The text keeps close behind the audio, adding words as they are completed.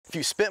If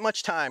you spent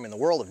much time in the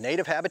world of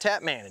native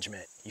habitat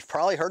management, you've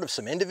probably heard of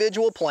some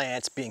individual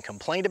plants being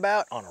complained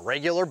about on a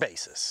regular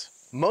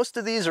basis. Most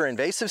of these are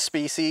invasive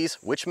species,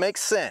 which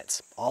makes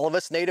sense. All of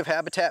us native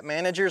habitat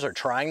managers are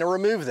trying to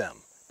remove them.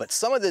 But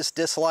some of this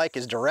dislike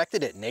is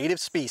directed at native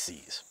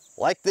species,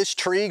 like this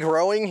tree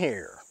growing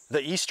here,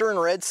 the eastern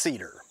red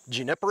cedar,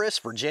 Juniperus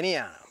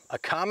virginiana, a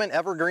common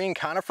evergreen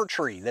conifer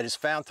tree that is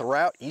found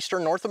throughout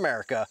eastern North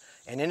America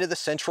and into the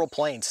central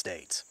plain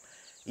states.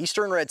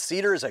 Eastern red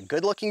cedar is a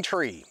good-looking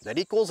tree that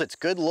equals its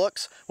good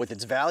looks with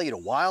its value to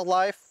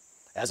wildlife,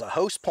 as a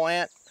host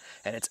plant,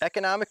 and its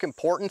economic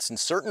importance in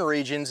certain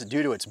regions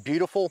due to its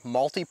beautiful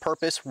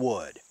multi-purpose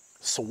wood.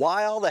 So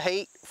why all the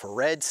hate for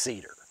red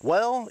cedar?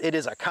 Well, it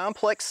is a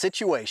complex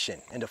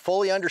situation, and to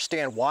fully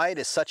understand why it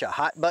is such a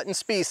hot-button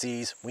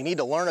species, we need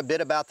to learn a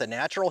bit about the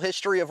natural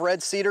history of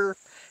red cedar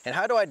and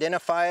how to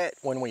identify it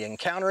when we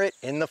encounter it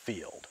in the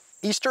field.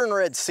 Eastern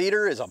red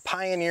cedar is a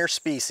pioneer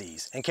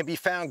species and can be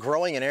found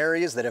growing in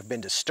areas that have been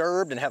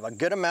disturbed and have a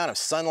good amount of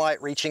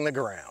sunlight reaching the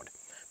ground.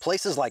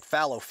 Places like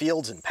fallow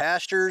fields and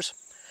pastures,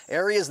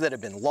 areas that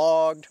have been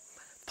logged,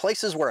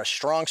 places where a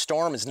strong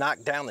storm has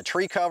knocked down the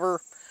tree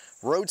cover,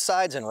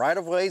 roadsides and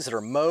right-of-ways that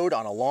are mowed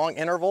on a long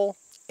interval.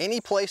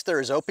 Any place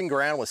there is open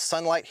ground with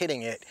sunlight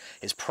hitting it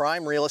is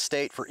prime real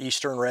estate for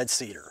eastern red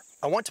cedar.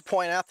 I want to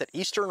point out that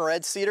eastern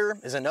red cedar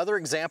is another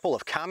example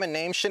of common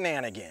name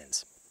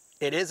shenanigans.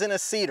 It isn't a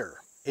cedar,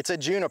 it's a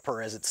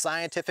juniper as its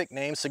scientific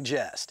name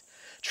suggests.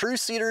 True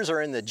cedars are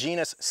in the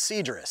genus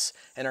Cedrus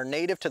and are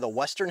native to the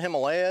western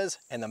Himalayas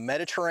and the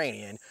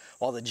Mediterranean,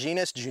 while the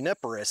genus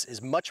Juniperus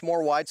is much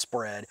more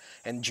widespread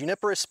and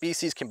Juniperus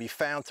species can be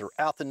found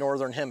throughout the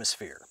northern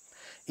hemisphere.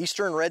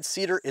 Eastern red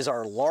cedar is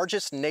our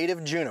largest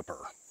native juniper.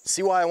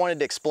 See why I wanted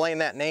to explain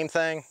that name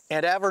thing?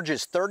 It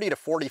averages 30 to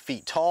 40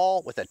 feet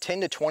tall with a 10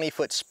 to 20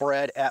 foot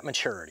spread at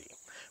maturity.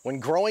 When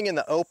growing in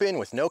the open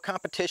with no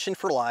competition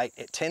for light,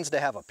 it tends to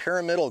have a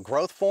pyramidal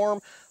growth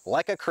form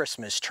like a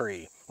Christmas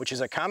tree, which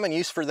is a common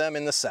use for them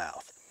in the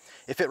south.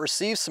 If it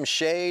receives some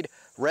shade,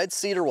 red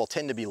cedar will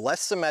tend to be less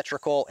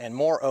symmetrical and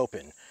more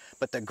open,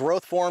 but the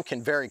growth form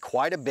can vary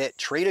quite a bit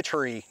tree to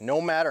tree,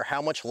 no matter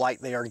how much light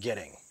they are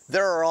getting.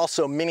 There are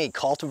also many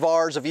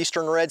cultivars of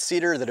eastern red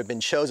cedar that have been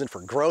chosen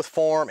for growth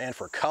form and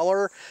for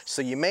color,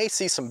 so you may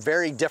see some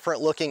very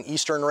different looking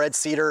eastern red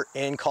cedar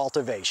in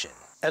cultivation.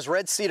 As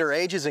red cedar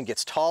ages and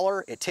gets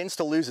taller, it tends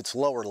to lose its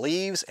lower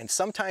leaves and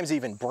sometimes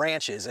even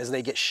branches as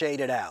they get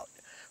shaded out.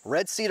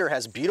 Red cedar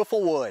has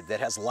beautiful wood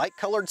that has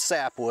light-colored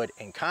sapwood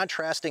and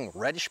contrasting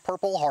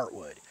reddish-purple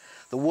heartwood.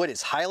 The wood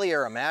is highly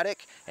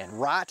aromatic and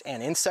rot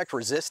and insect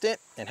resistant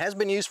and has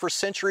been used for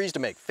centuries to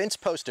make fence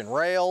post and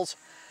rails,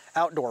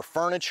 outdoor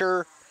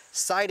furniture,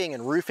 siding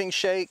and roofing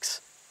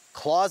shakes,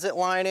 closet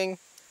lining,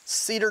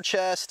 cedar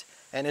chest,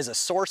 and is a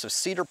source of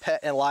cedar pet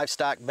and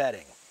livestock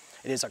bedding.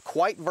 It is a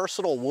quite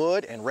versatile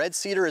wood, and red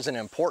cedar is an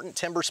important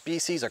timber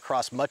species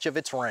across much of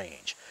its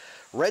range.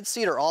 Red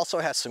cedar also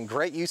has some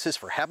great uses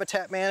for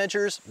habitat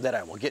managers that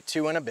I will get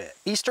to in a bit.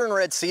 Eastern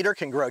red cedar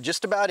can grow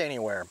just about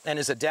anywhere and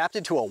is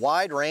adapted to a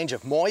wide range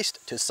of moist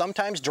to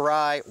sometimes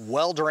dry,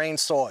 well-drained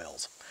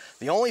soils.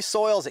 The only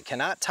soils it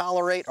cannot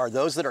tolerate are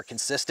those that are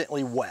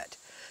consistently wet.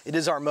 It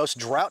is our most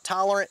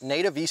drought-tolerant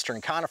native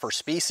eastern conifer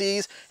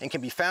species and can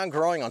be found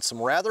growing on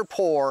some rather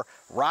poor,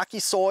 rocky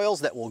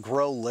soils that will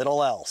grow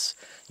little else.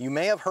 You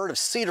may have heard of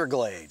cedar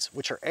glades,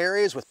 which are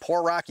areas with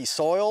poor rocky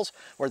soils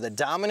where the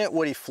dominant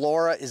woody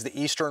flora is the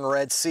eastern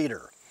red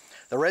cedar.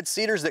 The red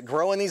cedars that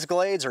grow in these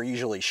glades are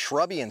usually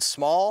shrubby and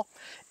small,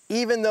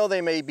 even though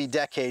they may be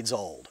decades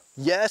old.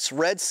 Yes,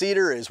 red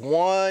cedar is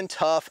one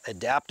tough,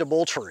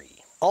 adaptable tree.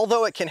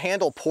 Although it can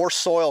handle poor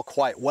soil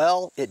quite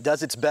well, it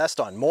does its best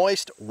on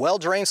moist,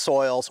 well-drained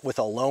soils with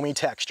a loamy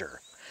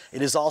texture.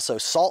 It is also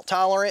salt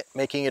tolerant,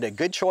 making it a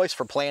good choice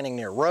for planting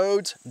near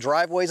roads,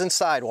 driveways, and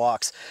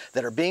sidewalks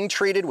that are being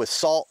treated with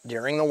salt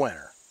during the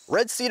winter.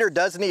 Red cedar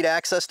does need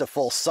access to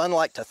full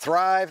sunlight to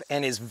thrive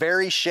and is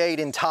very shade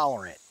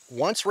intolerant.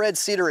 Once red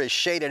cedar is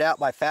shaded out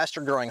by faster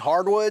growing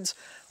hardwoods,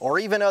 or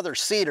even other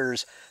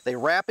cedars, they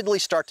rapidly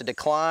start to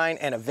decline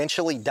and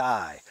eventually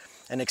die.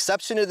 An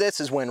exception to this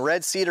is when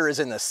red cedar is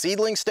in the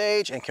seedling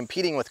stage and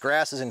competing with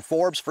grasses and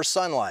forbs for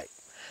sunlight.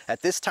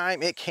 At this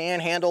time, it can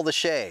handle the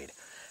shade.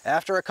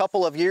 After a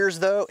couple of years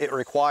though, it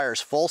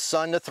requires full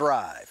sun to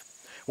thrive.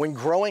 When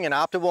growing in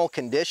optimal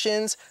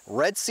conditions,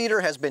 red cedar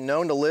has been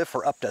known to live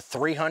for up to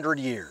 300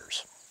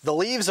 years. The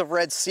leaves of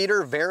red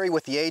cedar vary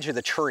with the age of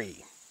the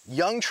tree.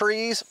 Young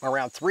trees,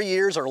 around 3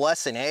 years or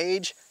less in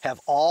age,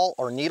 have awl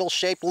or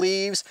needle-shaped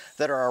leaves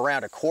that are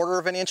around 1/4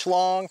 of an inch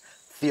long,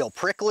 feel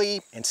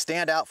prickly, and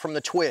stand out from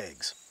the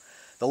twigs.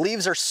 The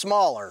leaves are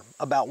smaller,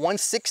 about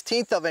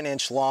 1/16 of an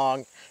inch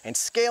long, and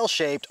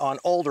scale-shaped on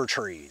older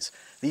trees.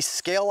 These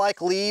scale-like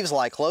leaves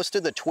lie close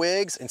to the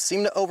twigs and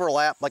seem to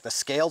overlap like the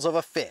scales of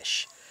a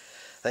fish.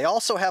 They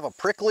also have a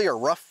prickly or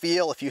rough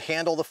feel if you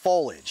handle the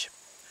foliage.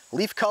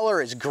 Leaf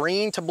color is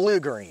green to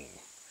blue-green.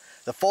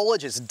 The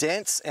foliage is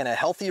dense, and a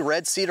healthy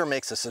red cedar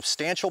makes a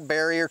substantial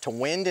barrier to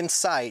wind and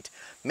sight,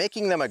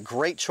 making them a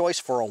great choice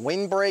for a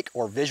windbreak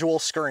or visual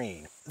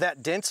screen.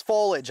 That dense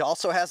foliage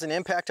also has an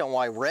impact on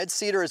why red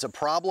cedar is a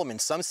problem in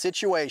some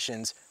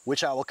situations,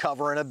 which I will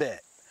cover in a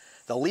bit.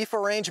 The leaf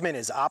arrangement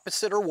is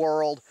opposite or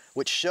whorled,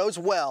 which shows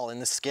well in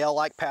the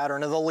scale-like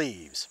pattern of the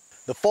leaves.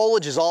 The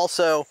foliage is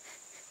also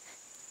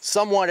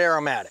somewhat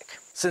aromatic.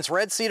 Since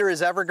red cedar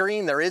is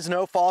evergreen, there is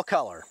no fall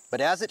color,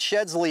 but as it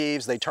sheds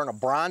leaves, they turn a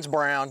bronze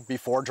brown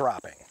before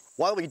dropping.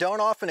 While we don't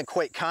often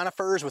equate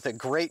conifers with a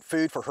great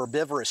food for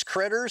herbivorous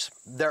critters,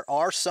 there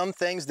are some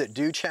things that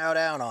do chow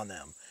down on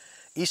them.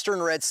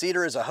 Eastern red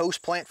cedar is a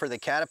host plant for the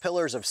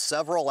caterpillars of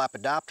several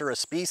Lepidoptera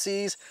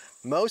species,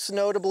 most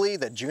notably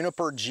the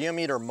Juniper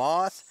geometer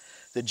moth,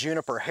 the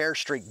Juniper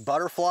hair-streaked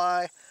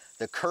butterfly,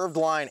 the curved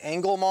line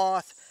angle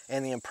moth,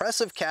 and the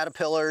impressive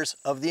caterpillars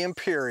of the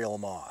imperial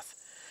moth.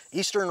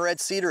 Eastern red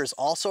cedar is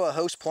also a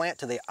host plant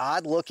to the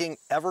odd-looking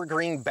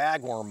evergreen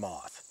bagworm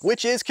moth,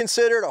 which is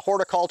considered a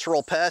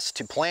horticultural pest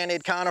to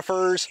planted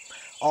conifers.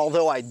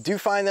 Although I do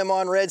find them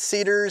on red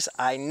cedars,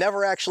 I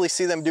never actually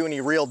see them do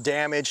any real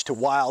damage to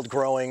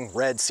wild-growing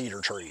red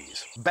cedar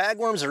trees.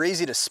 Bagworms are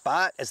easy to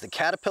spot as the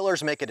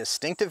caterpillars make a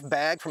distinctive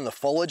bag from the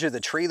foliage of the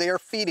tree they are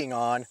feeding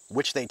on,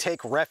 which they take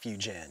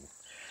refuge in.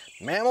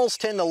 Mammals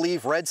tend to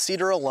leave red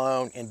cedar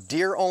alone, and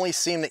deer only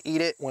seem to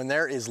eat it when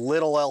there is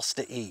little else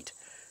to eat.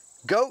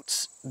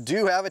 Goats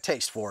do have a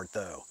taste for it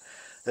though.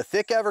 The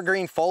thick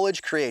evergreen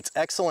foliage creates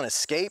excellent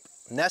escape,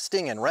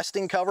 nesting, and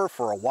resting cover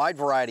for a wide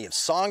variety of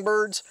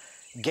songbirds,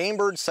 game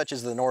birds such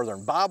as the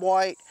northern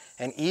bobwhite,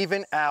 and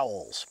even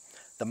owls.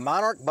 The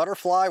monarch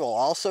butterfly will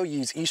also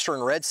use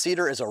eastern red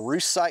cedar as a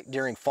roost site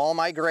during fall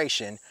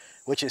migration,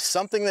 which is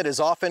something that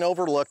is often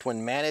overlooked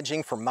when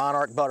managing for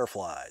monarch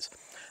butterflies.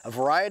 A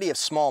variety of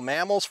small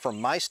mammals, from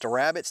mice to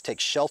rabbits,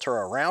 take shelter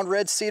around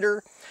red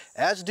cedar,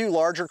 as do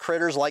larger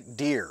critters like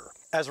deer.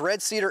 As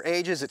red cedar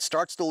ages, it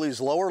starts to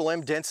lose lower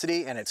limb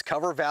density and its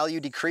cover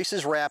value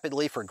decreases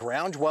rapidly for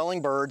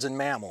ground-dwelling birds and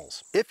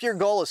mammals. If your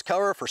goal is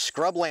cover for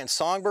scrubland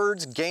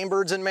songbirds, game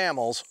birds, and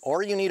mammals,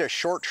 or you need a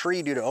short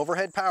tree due to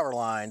overhead power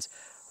lines,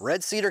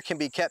 red cedar can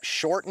be kept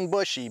short and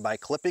bushy by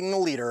clipping the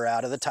leader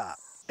out of the top.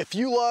 If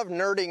you love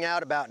nerding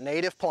out about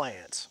native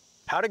plants,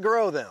 how to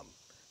grow them,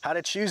 how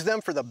to choose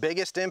them for the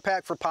biggest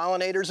impact for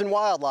pollinators and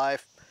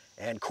wildlife,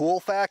 and cool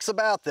facts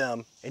about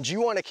them, and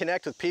you want to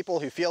connect with people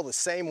who feel the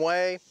same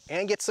way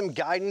and get some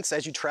guidance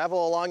as you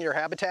travel along your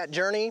habitat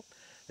journey,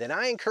 then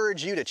I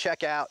encourage you to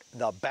check out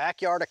the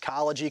Backyard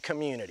Ecology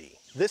community.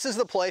 This is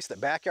the place that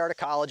backyard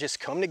ecologists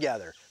come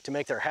together to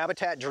make their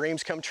habitat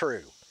dreams come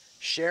true,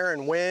 share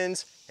in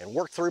wins, and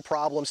work through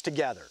problems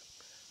together,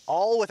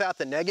 all without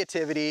the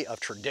negativity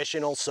of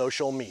traditional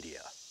social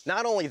media.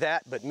 Not only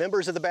that, but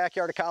members of the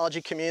Backyard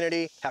Ecology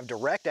community have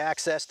direct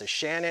access to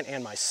Shannon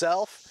and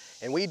myself,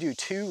 and we do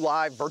 2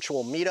 live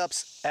virtual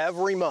meetups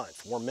every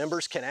month where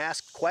members can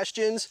ask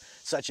questions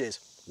such as,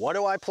 what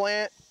do I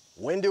plant?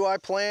 When do I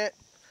plant?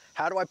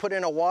 How do I put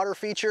in a water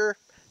feature?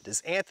 Does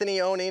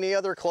Anthony own any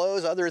other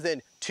clothes other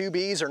than to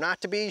be's or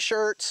not to be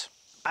shirts?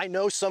 I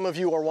know some of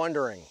you are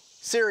wondering.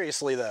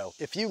 Seriously though,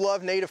 if you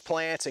love native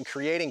plants and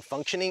creating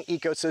functioning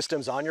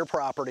ecosystems on your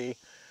property,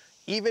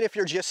 even if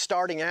you're just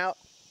starting out,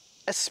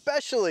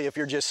 especially if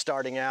you're just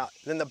starting out,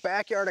 then the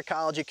Backyard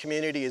Ecology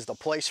community is the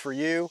place for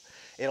you.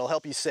 It'll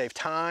help you save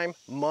time,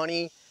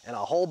 money, and a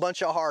whole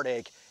bunch of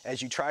heartache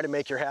as you try to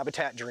make your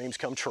habitat dreams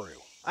come true.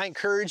 I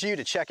encourage you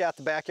to check out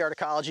the Backyard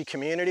Ecology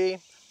community.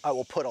 I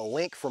will put a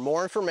link for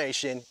more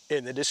information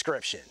in the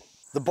description.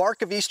 The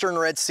bark of eastern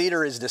red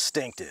cedar is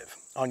distinctive.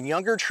 On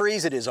younger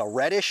trees, it is a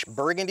reddish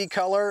burgundy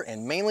color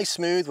and mainly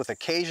smooth with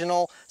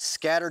occasional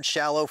scattered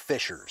shallow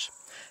fissures.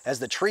 As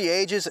the tree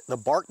ages, the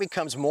bark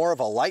becomes more of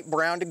a light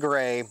brown to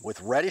gray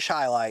with reddish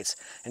highlights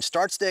and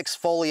starts to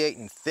exfoliate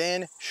in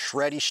thin,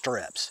 shreddy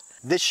strips.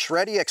 This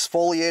shreddy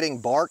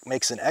exfoliating bark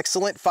makes an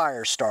excellent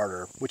fire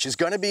starter, which is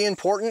going to be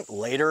important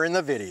later in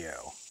the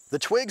video. The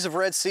twigs of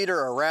red cedar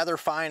are rather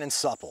fine and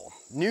supple.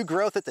 New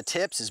growth at the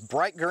tips is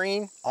bright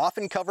green,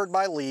 often covered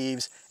by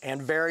leaves,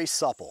 and very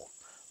supple.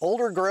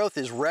 Older growth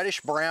is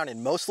reddish brown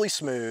and mostly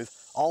smooth,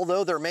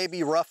 although there may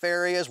be rough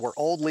areas where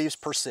old leaves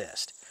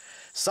persist.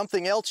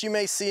 Something else you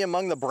may see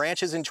among the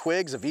branches and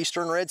twigs of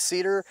eastern red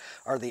cedar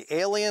are the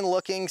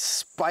alien-looking,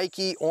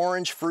 spiky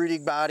orange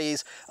fruiting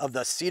bodies of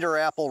the cedar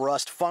apple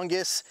rust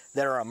fungus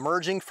that are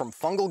emerging from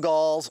fungal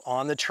galls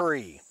on the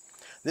tree.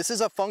 This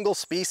is a fungal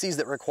species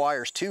that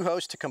requires 2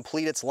 hosts to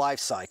complete its life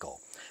cycle,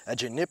 a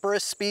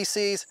Juniperus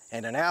species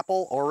and an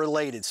apple or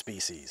related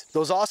species.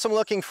 Those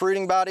awesome-looking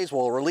fruiting bodies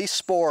will release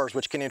spores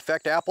which can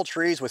infect apple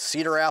trees with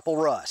cedar apple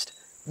rust,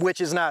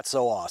 which is not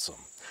so awesome.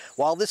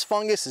 While this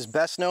fungus is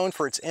best known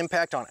for its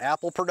impact on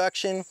apple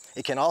production,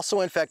 it can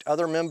also infect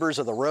other members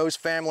of the rose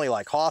family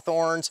like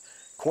hawthorns,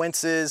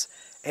 quinces,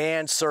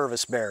 and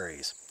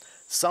serviceberries.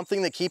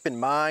 Something to keep in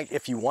mind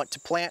if you want to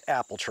plant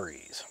apple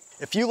trees.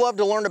 If you love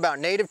to learn about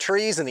native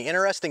trees and the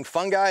interesting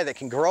fungi that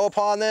can grow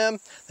upon them,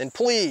 then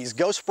please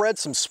go spread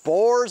some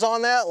spores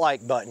on that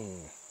like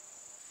button.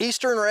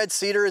 Eastern red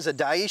cedar is a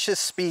dioecious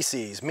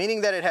species,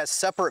 meaning that it has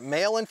separate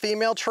male and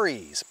female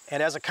trees,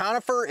 and as a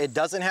conifer it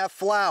doesn't have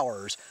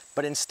flowers,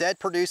 but instead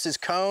produces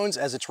cones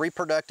as its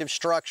reproductive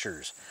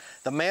structures.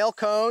 The male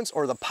cones,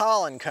 or the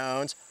pollen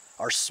cones,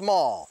 are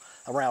small,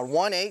 around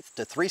 1/8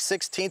 to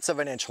 3/16 of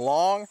an inch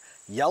long,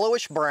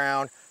 yellowish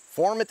brown,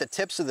 form at the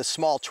tips of the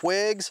small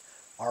twigs,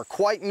 are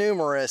quite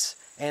numerous,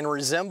 and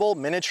resemble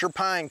miniature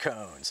pine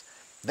cones.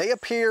 They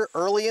appear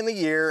early in the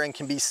year and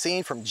can be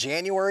seen from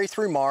January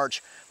through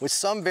March, with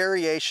some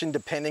variation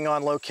depending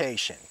on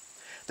location.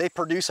 They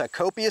produce a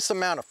copious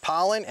amount of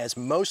pollen, as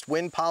most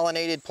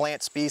wind-pollinated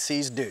plant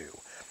species do.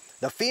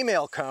 The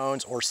female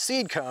cones, or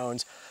seed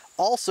cones,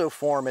 also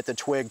form at the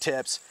twig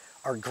tips,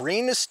 are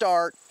green to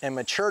start and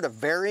mature to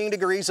varying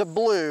degrees of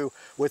blue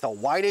with a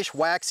whitish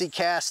waxy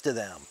cast to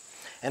them,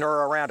 and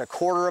are around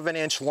 1/4 of an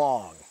inch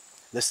long.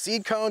 The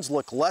seed cones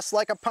look less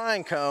like a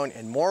pine cone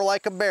and more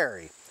like a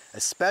berry,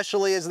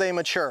 especially as they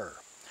mature.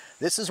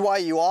 This is why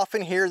you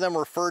often hear them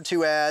referred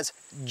to as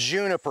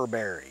juniper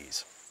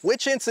berries.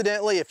 Which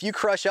incidentally, if you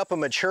crush up a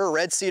mature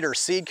red cedar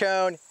seed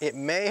cone, it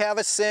may have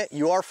a scent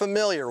you are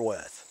familiar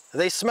with.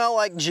 They smell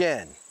like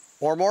gin,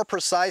 or more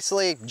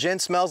precisely, gin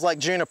smells like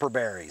juniper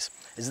berries,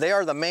 as they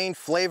are the main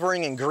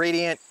flavoring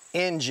ingredient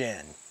in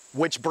gin.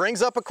 Which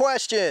brings up a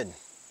question: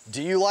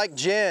 do you like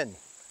gin?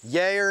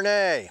 Yay or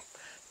nay?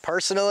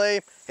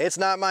 Personally, it's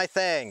not my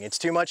thing. It's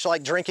too much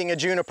like drinking a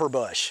juniper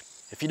bush.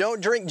 If you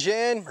don't drink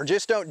gin, or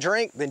just don't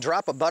drink, then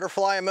drop a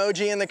butterfly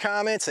emoji in the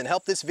comments and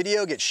help this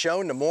video get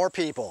shown to more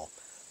people.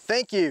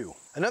 Thank you.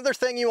 Another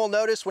thing you will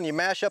notice when you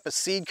mash up a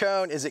seed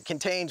cone is it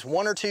contains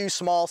 1 or 2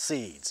 small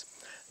seeds.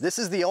 This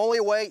is the only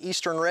way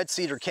eastern red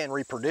cedar can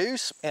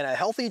reproduce, and a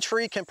healthy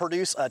tree can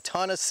produce a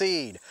ton of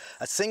seed.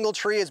 A single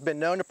tree has been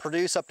known to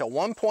produce up to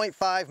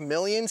 1.5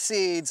 million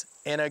seeds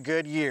in a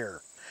good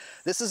year.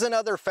 This is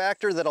another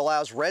factor that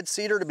allows red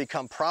cedar to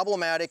become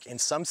problematic in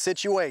some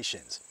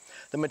situations.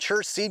 The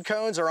mature seed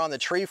cones are on the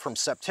tree from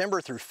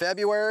September through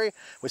February,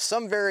 with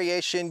some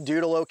variation due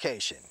to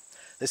location.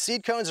 The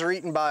seed cones are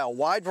eaten by a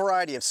wide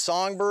variety of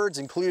songbirds,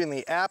 including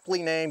the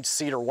aptly named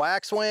cedar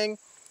waxwing,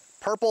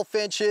 purple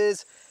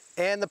finches,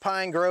 and the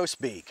pine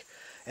grosbeak.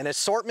 An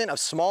assortment of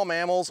small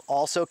mammals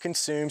also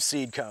consume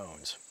seed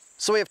cones.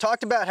 So we have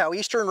talked about how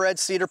eastern red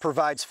cedar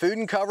provides food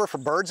and cover for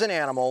birds and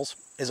animals,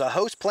 is a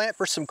host plant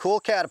for some cool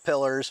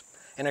caterpillars,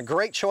 and a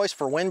great choice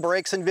for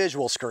windbreaks and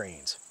visual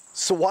screens.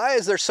 So why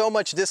is there so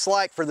much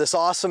dislike for this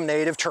awesome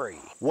native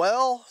tree?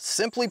 Well,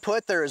 simply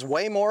put, there is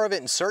way more of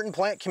it in certain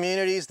plant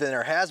communities than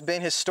there has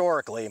been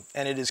historically,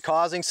 and it is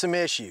causing some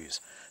issues.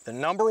 The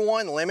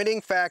 #1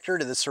 limiting factor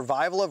to the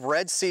survival of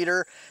red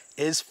cedar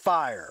is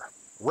fire.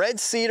 Red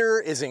cedar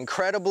is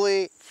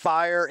incredibly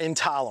fire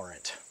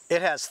intolerant.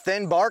 It has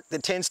thin bark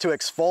that tends to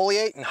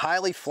exfoliate in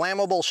highly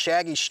flammable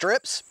shaggy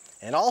strips,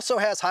 and also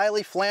has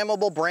highly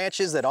flammable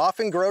branches that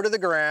often grow to the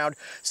ground,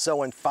 so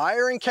when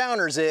fire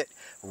encounters it,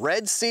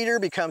 red cedar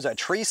becomes a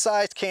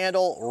tree-sized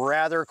candle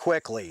rather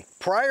quickly.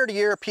 Prior to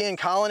European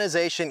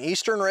colonization,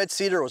 eastern red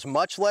cedar was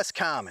much less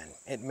common.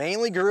 It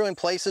mainly grew in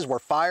places where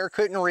fire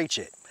couldn't reach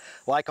it,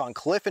 like on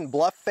cliff and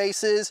bluff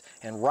faces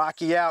and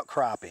rocky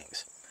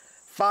outcroppings.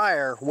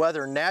 Fire,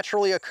 whether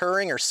naturally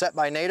occurring or set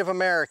by Native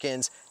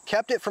Americans,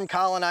 kept it from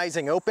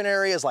colonizing open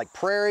areas like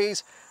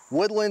prairies,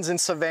 woodlands,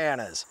 and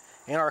savannas.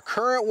 In our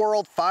current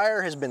world,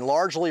 fire has been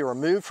largely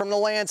removed from the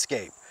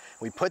landscape.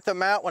 We put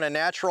them out when a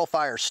natural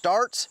fire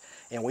starts,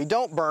 and we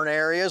don't burn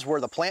areas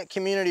where the plant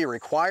community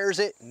requires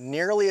it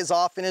nearly as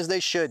often as they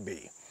should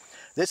be.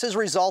 This has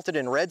resulted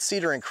in red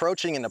cedar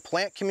encroaching into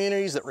plant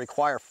communities that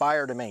require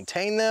fire to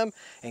maintain them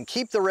and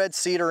keep the red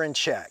cedar in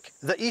check.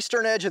 The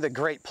eastern edge of the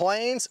Great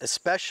Plains,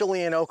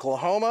 especially in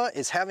Oklahoma,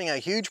 is having a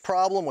huge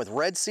problem with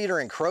red cedar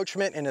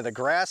encroachment into the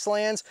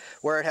grasslands,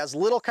 where it has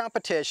little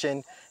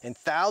competition, and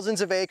thousands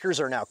of acres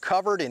are now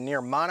covered in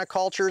near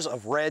monocultures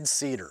of red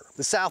cedar.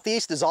 The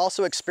southeast is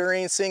also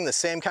experiencing the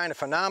same kind of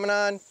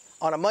phenomenon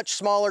on a much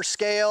smaller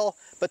scale,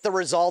 but the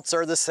results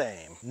are the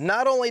same.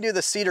 Not only do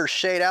the cedars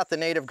shade out the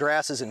native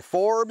grasses and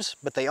forbs,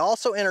 but they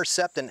also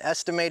intercept an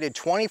estimated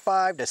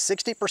 25 to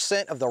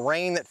 60% of the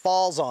rain that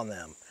falls on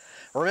them.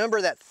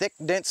 Remember that thick,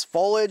 dense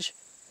foliage?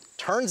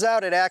 Turns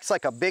out it acts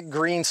like a big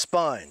green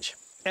sponge.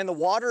 And the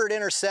water it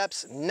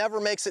intercepts never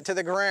makes it to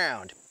the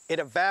ground. It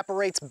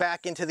evaporates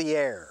back into the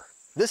air.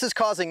 This is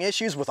causing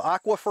issues with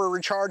aquifer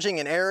recharging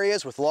in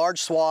areas with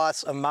large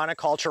swaths of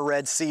monoculture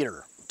red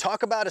cedar.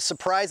 Talk about a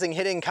surprising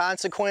hidden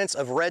consequence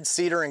of red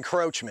cedar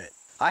encroachment.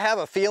 I have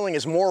a feeling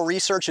as more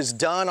research is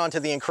done onto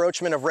the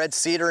encroachment of red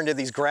cedar into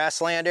these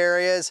grassland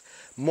areas,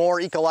 more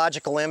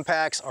ecological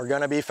impacts are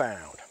going to be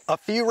found. A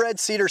few red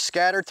cedars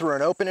scattered through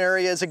an open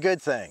area is a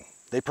good thing.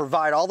 They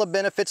provide all the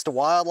benefits to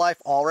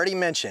wildlife already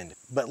mentioned,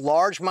 but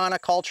large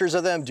monocultures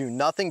of them do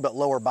nothing but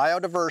lower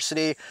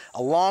biodiversity,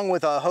 along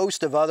with a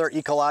host of other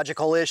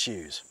ecological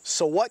issues.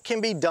 So what can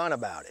be done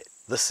about it?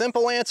 The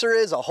simple answer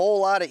is a whole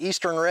lot of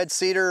eastern red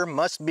cedar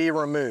must be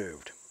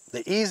removed.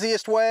 The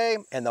easiest way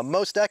and the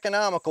most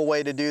economical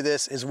way to do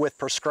this is with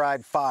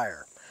prescribed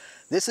fire.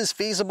 This is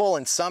feasible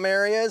in some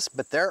areas,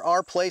 but there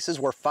are places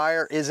where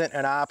fire isn't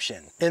an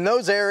option. In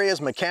those areas,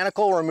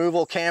 mechanical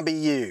removal can be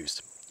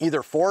used,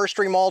 either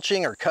forestry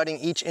mulching or cutting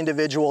each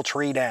individual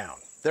tree down.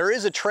 There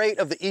is a trait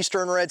of the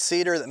eastern red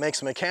cedar that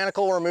makes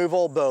mechanical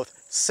removal both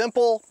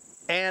simple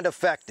and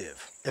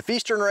effective. If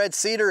eastern red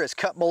cedar is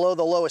cut below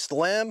the lowest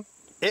limb,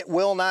 it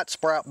will not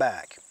sprout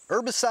back.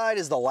 Herbicide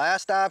is the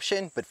last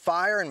option, but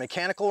fire and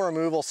mechanical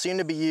removal seem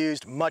to be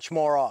used much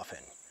more often.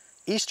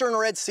 Eastern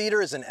red cedar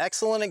is an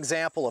excellent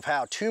example of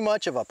how too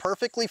much of a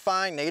perfectly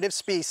fine native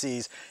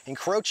species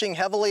encroaching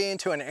heavily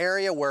into an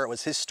area where it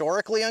was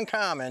historically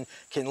uncommon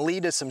can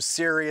lead to some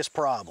serious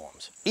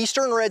problems.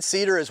 Eastern red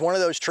cedar is one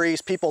of those trees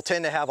people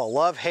tend to have a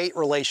love-hate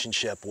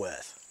relationship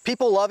with.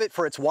 People love it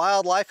for its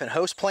wildlife and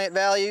host plant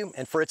value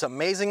and for its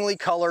amazingly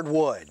colored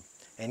wood.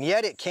 And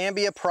yet it can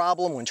be a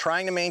problem when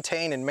trying to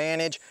maintain and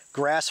manage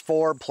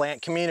grass-forward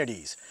plant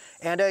communities,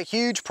 and a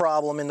huge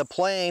problem in the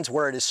plains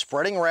where it is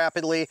spreading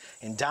rapidly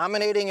and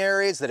dominating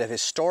areas that have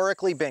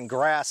historically been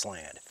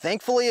grassland.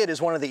 Thankfully, it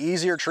is one of the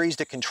easier trees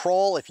to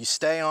control if you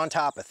stay on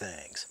top of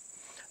things.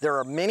 There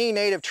are many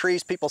native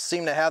trees people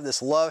seem to have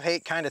this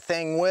love-hate kind of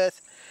thing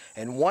with,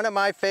 and one of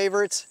my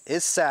favorites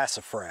is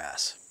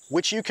sassafras,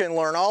 which you can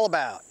learn all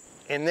about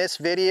in this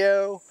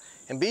video,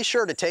 and be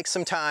sure to take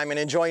some time and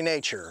enjoy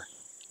nature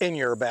in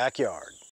your backyard.